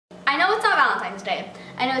Valentine's Day.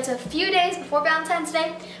 I know it's a few days before Valentine's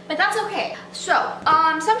Day, but that's okay. So,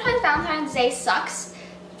 sometimes Valentine's Day sucks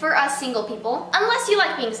for us single people. Unless you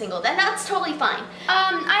like being single, then that's totally fine.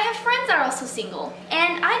 I have friends that are also single,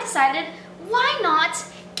 and I decided, why not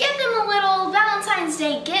give them a little Valentine's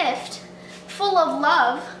Day gift full of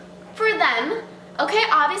love for them. Okay,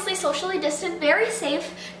 obviously socially distant, very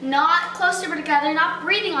safe, not close together, not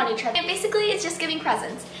breathing on each other. And basically, it's just giving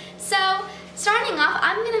presents. So, starting off,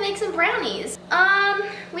 I'm gonna make some brownies.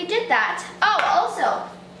 We did that. Oh, also,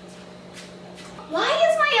 why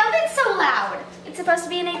is my oven so loud? It's supposed to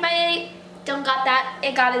be an 8x8. Don't got that.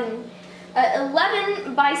 It got an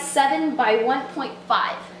 11 by 7 by 1.5.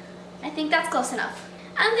 I think that's close enough.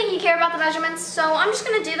 I don't think you care about the measurements, so I'm just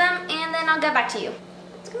gonna do them and then I'll get back to you.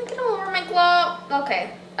 It's gonna get all over my glove.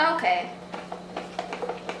 Okay.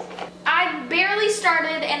 I barely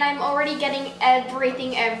started and I'm already getting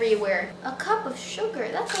everything everywhere. A cup of sugar,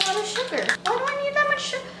 that's a lot of sugar. Why do I need that much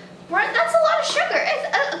sugar? That's a lot of sugar,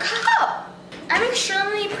 it's a cup. I'm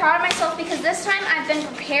extremely proud of myself because this time I've been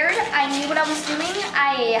prepared. I knew what I was doing.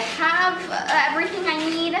 I have everything I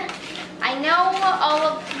need. I know all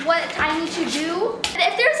of what I need to do.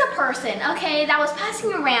 If there's a person, okay, that was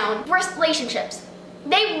passing around relationships,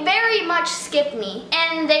 they very much skipped me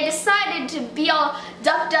and they decided to be all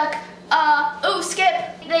duck, oh,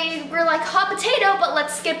 skip. They were like hot potato, but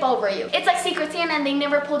let's skip over you. It's like Secret Santa and they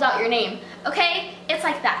never pulled out your name, okay? It's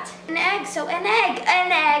like that. An egg, so an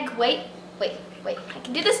egg. Wait, I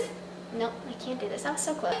can do this. No, I can't do this, I was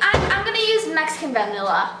so close. I'm gonna use Mexican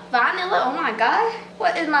vanilla. Vanilla, oh my God.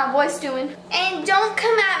 What is my voice doing? And don't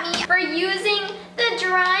come at me for using the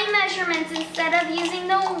dry measurements instead of using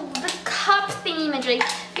the cup thingy-majig.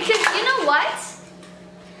 Because you know what?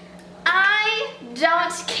 I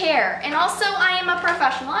don't care. And also, I am a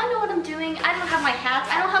professional. I know what I'm doing. I don't have my hat,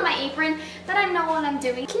 I don't have my apron, but I know what I'm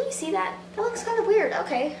doing. Can you see that? That looks kind of weird.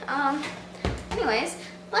 Okay, anyways,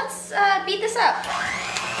 let's beat this up.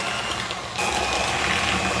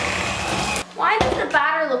 Why does the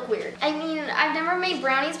batter look weird? I mean, I've never made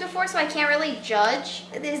brownies before, so I can't really judge.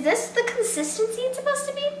 Is this the consistency it's supposed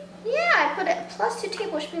to be? Yeah, I put it plus 2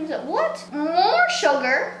 tablespoons of what? More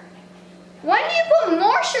sugar? When do you put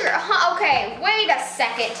more sugar? Okay, wait a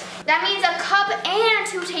second. That means a cup and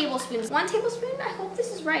 2 tablespoons. 1 tablespoon? I hope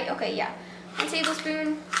this is right. Okay, yeah. 1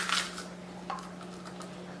 tablespoon.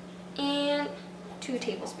 And 2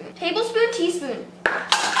 tablespoons. Tablespoon, teaspoon.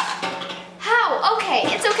 How? Okay,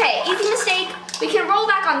 it's okay. Easy mistake. We can roll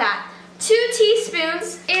back on that. 2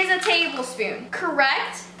 teaspoons is a tablespoon,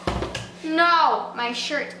 correct? No, my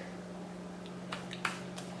shirt.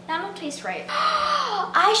 That don't taste right.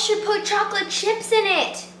 I should put chocolate chips in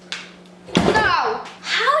it. No.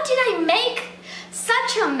 How did I make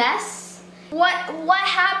such a mess? What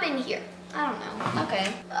happened here? I don't know.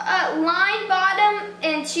 Okay. Line bottom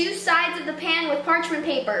and 2 sides of the pan with parchment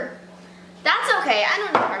paper. That's okay. I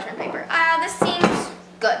don't need parchment paper. This seems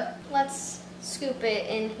good. Let's scoop it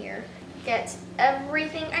in here. Get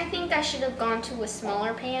everything. I think I should have gone to a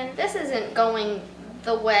smaller pan. This isn't going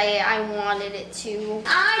the way I wanted it to.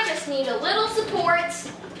 I just need a little support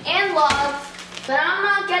and love, but I'm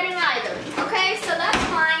not getting either. Okay, so that's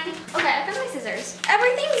fine. Okay, I found my scissors.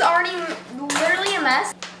 Everything's already literally a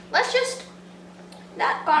mess. Let's just,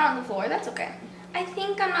 that got on the floor, that's okay. I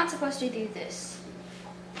think I'm not supposed to do this.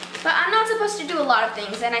 But I'm not supposed to do a lot of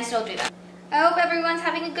things, and I still do that. I hope everyone's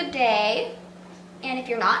having a good day. And if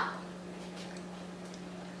you're not,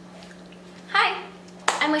 hi,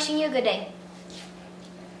 I'm wishing you a good day.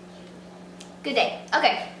 Good day.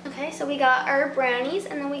 Okay. Okay, so we got our brownies,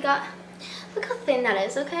 and then we got, look how thin that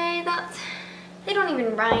is, okay? That's, they don't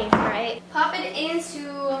even rhyme, right? Pop it into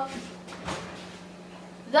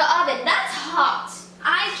the oven. That's hot.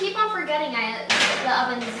 I keep on forgetting the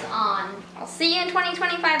oven's on. I'll see you in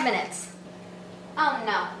 20-25 minutes. Oh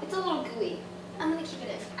no, it's a little gooey. I'm gonna keep it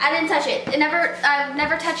in. I didn't touch it. I've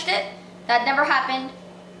never touched it. That never happened.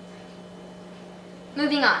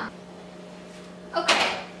 Moving on.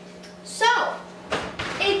 Okay, so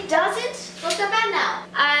it doesn't look that bad now.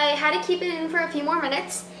 I had to keep it in for a few more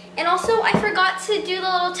minutes. And also I forgot to do the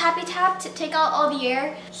little tappy tap to take out all the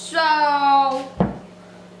air. So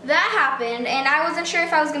that happened, and I wasn't sure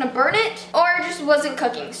if I was gonna burn it or it just wasn't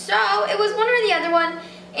cooking. So it was one or the other one,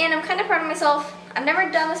 and I'm kind of proud of myself. I've never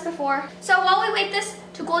done this before. So while we wait this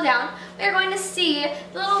to cool down, we're going to see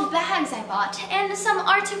the little bags I bought and some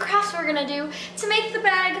arts and crafts we're gonna do to make the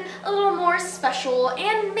bag a little more special,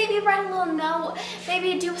 and maybe write a little note,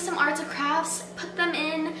 maybe do some arts and crafts, put them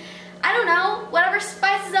in, I don't know, whatever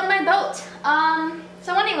spices up my boat.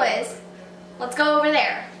 So anyways, let's go over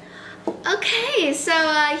there. Okay, so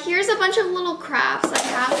here's a bunch of little crafts I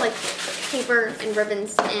have, like paper and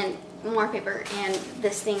ribbons and more paper and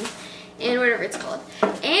this thing and whatever it's called.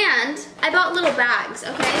 And I bought little bags,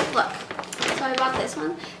 okay? Look. So I bought this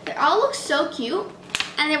one. They all look so cute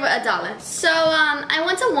and they were $1. So I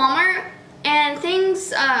went to Walmart and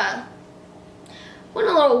things went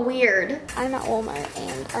a little weird. I'm at Walmart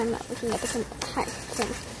and I'm looking at different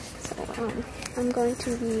things. So I'm going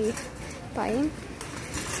to be buying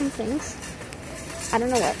some things. I don't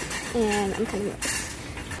know what, and I'm kind of nervous.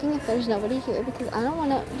 If there's nobody here because I don't want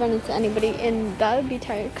to run into anybody, and that would be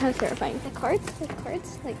kind of terrifying. The cards,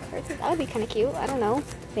 that would be kind of cute. I don't know,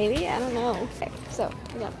 maybe, I don't know. Okay, so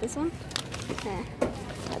I got this one,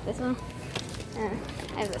 got this one,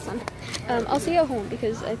 I have this one. I'll see you at home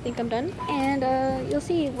because I think I'm done, and you'll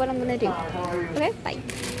see what I'm gonna do. Okay, bye.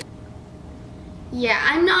 Yeah,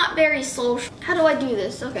 I'm not very social. How do I do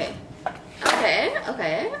this? Okay,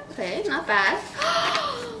 not bad.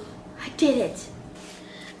 I did it.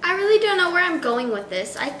 I really don't know where I'm going with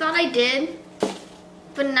this. I thought I did,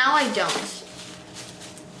 but now I don't.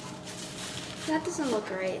 That doesn't look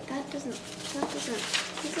right. Does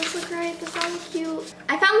this look right? Does that look cute?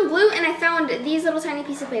 I found glue and I found these little tiny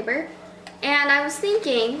pieces of paper. And I was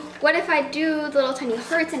thinking, what if I do the little tiny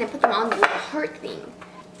hearts and I put them on the little heart thing?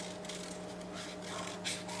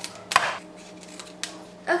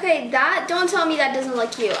 Okay, don't tell me that doesn't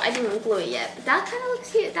look cute. I didn't glue it yet, but that kind of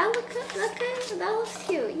looks cute. That looks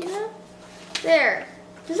cute, you know? There.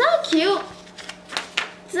 Does that look cute?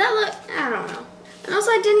 Does that look, I don't know. And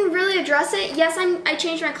also I didn't really address it. Yes, I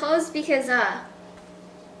changed my clothes because I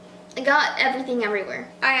got everything everywhere.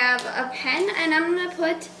 I have a pen and I'm gonna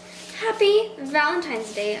put Happy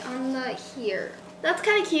Valentine's Day on the here. That's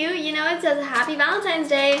kind of cute, you know, it says Happy Valentine's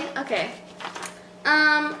Day. Okay.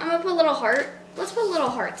 I'm gonna put a little heart. Let's put little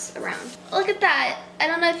hearts around. Look at that. I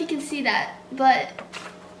don't know if you can see that, but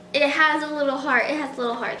it has a little heart. It has a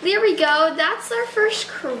little heart. There we go. That's our first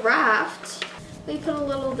craft. We put a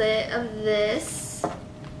little bit of this.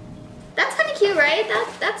 That's kind of cute, right?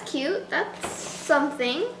 That's cute. That's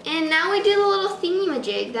something. And now we do the little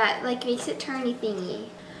thingy-majig that like makes it turny thingy.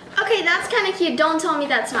 Okay, that's kind of cute. Don't tell me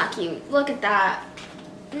that's not cute. Look at that.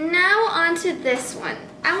 Now onto this one.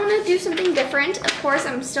 I want to do something different. Of course,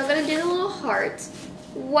 I'm still going to do the little heart.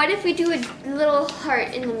 What if we do a little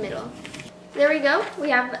heart in the middle? There we go.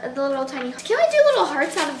 We have the little tiny heart. Can I do little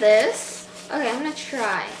hearts out of this? Okay, I'm going to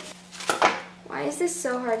try. Why is this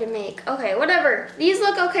so hard to make? Okay, whatever. These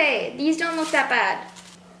look okay. These don't look that bad.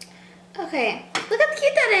 Okay, look how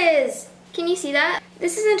cute that is. Can you see that?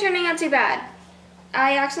 This isn't turning out too bad.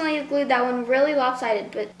 I accidentally glued that one really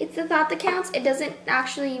lopsided, but it's the thought that counts. It doesn't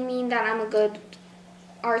actually mean that I'm a good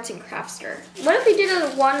arts and craftster. What if we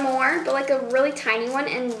did one more, but like a really tiny one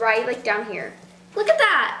and right like down here? Look at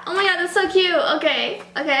that. Oh my god, that's so cute. Okay.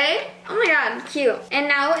 Oh my god, cute. And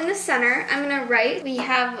now in the center, I'm gonna write, we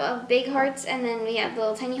have big hearts and then we have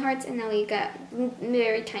little tiny hearts and now we got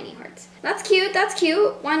very tiny hearts. That's cute, that's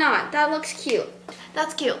cute. Why not? That looks cute.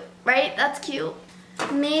 That's cute, right? That's cute.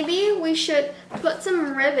 Maybe we should put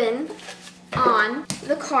some ribbon on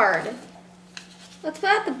the card. Let's put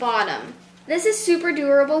it at the bottom. This is super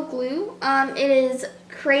durable glue. It is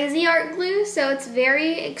crazy art glue, so it's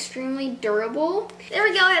very extremely durable. There we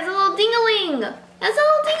go, it has a little ding-a-ling. That's a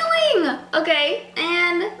little ding-a-ling. Okay,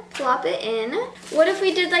 and plop it in. What if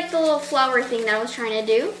we did like the little flower thing that I was trying to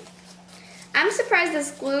do? I'm surprised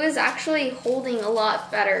this glue is actually holding a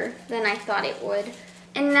lot better than I thought it would.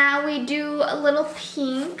 And now we do a little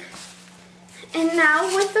pink. And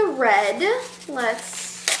now with the red,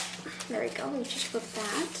 there we go, we just put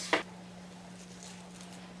that.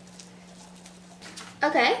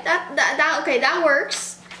 Okay, that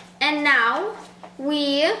works. And now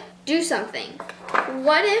we do something.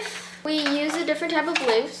 What if we use a different type of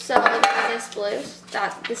blue? So this blue,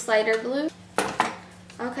 this lighter blue.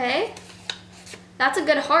 Okay, that's a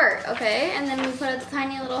good heart. Okay, and then we put a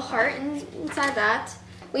tiny little heart inside that.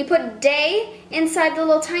 We put day inside the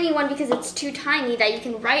little tiny one because it's too tiny that you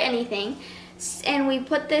can write anything. And we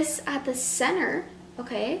put this at the center.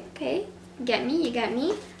 Okay, get me, you got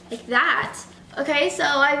me, like that. Okay, so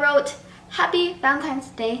I wrote Happy Valentine's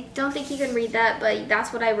Day. Don't think you can read that, but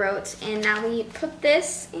that's what I wrote. And now we put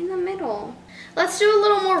this in the middle. Let's do a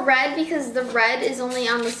little more red because the red is only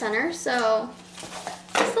on the center. So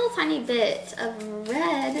just a little tiny bit of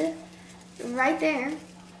red right there.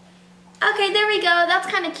 Okay, there we go. That's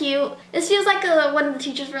kind of cute. This feels like one of the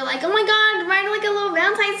teachers were like, oh my god, write like a little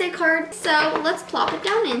Valentine's Day card. So let's plop it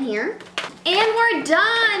down in here. And we're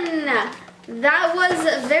done. That was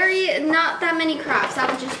not that many crafts.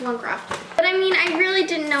 That was just one craft. But I mean, I really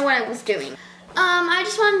didn't know what I was doing. I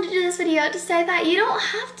just wanted to do this video to say that you don't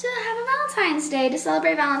have to have a Valentine's Day to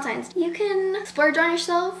celebrate Valentine's. You can splurge on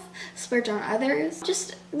yourself, splurge on others.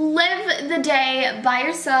 Just live the day by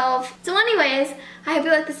yourself. So anyways, I hope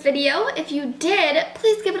you liked this video. If you did,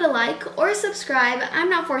 please give it a like or subscribe. I'm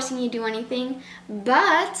not forcing you to do anything,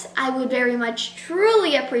 but I would very much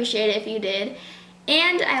truly appreciate it if you did.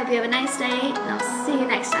 And I hope you have a nice day, and I'll see you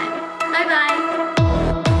next time.